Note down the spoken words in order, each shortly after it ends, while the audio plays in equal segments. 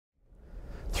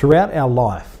Throughout our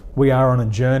life, we are on a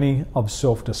journey of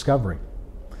self-discovery.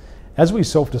 As we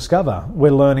self-discover, we're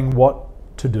learning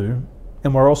what to do,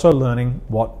 and we're also learning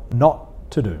what not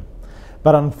to do.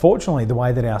 But unfortunately, the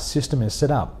way that our system is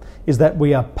set up is that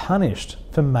we are punished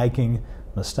for making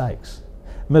mistakes.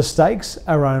 Mistakes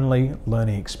are only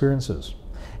learning experiences.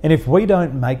 And if we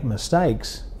don't make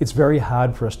mistakes, it's very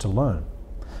hard for us to learn.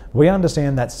 We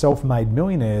understand that self-made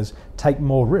millionaires take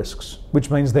more risks, which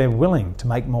means they're willing to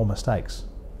make more mistakes.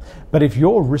 But if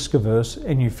you're risk averse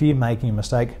and you fear making a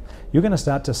mistake, you're going to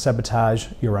start to sabotage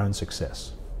your own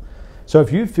success. So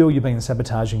if you feel you've been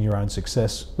sabotaging your own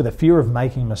success with a fear of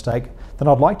making a mistake, then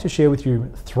I'd like to share with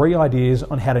you 3 ideas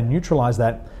on how to neutralize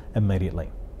that immediately.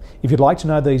 If you'd like to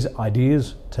know these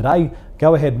ideas today,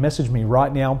 go ahead, message me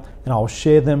right now and I'll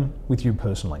share them with you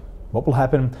personally. What will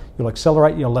happen? You'll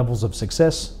accelerate your levels of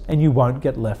success and you won't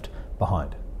get left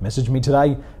behind. Message me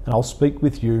today and I'll speak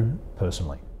with you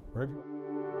personally.